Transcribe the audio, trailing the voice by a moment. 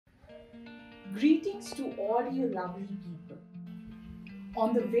Greetings to all you lovely people.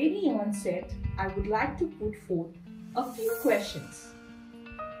 On the very onset, I would like to put forth a few questions.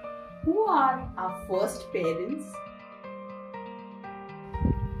 Who are our first parents?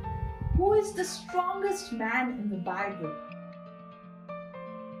 Who is the strongest man in the Bible?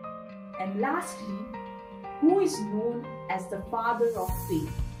 And lastly, who is known as the father of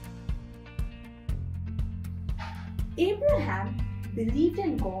faith? Abraham believed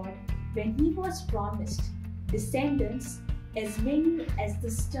in God when he was promised descendants as many as the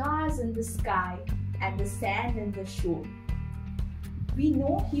stars in the sky and the sand in the shore. We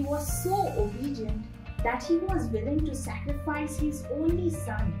know he was so obedient that he was willing to sacrifice his only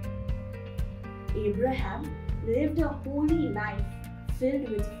son. Abraham lived a holy life filled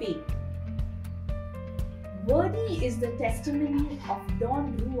with faith. Worthy is the testimony of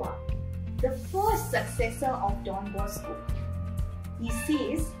Don Rua, the first successor of Don Bosco. He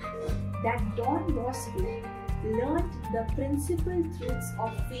says that Don Bosco learned the principal truths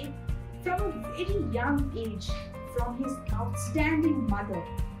of faith from a very young age from his outstanding mother,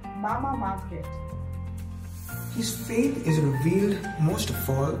 Mama Margaret. His faith is revealed most of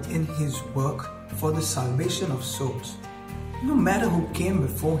all in his work for the salvation of souls. No matter who came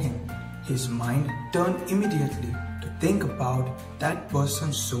before him, his mind turned immediately to think about that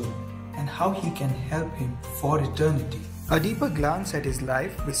person's soul and how he can help him for eternity. A deeper glance at his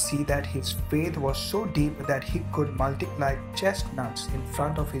life, we see that his faith was so deep that he could multiply chestnuts in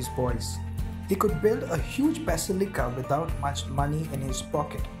front of his boys. He could build a huge basilica without much money in his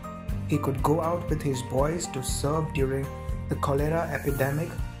pocket. He could go out with his boys to serve during the cholera epidemic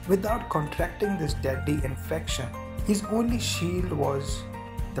without contracting this deadly infection. His only shield was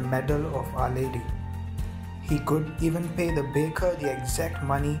the medal of Our Lady. He could even pay the baker the exact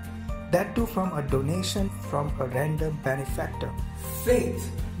money, that too from a donation from a random benefactor. Faith,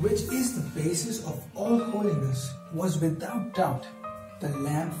 which is the basis of all holiness, was without doubt the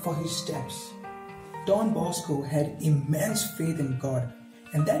lamp for his steps. Don Bosco had immense faith in God,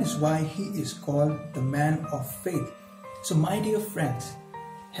 and that is why he is called the man of faith. So my dear friends,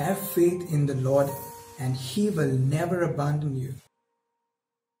 have faith in the Lord and he will never abandon you.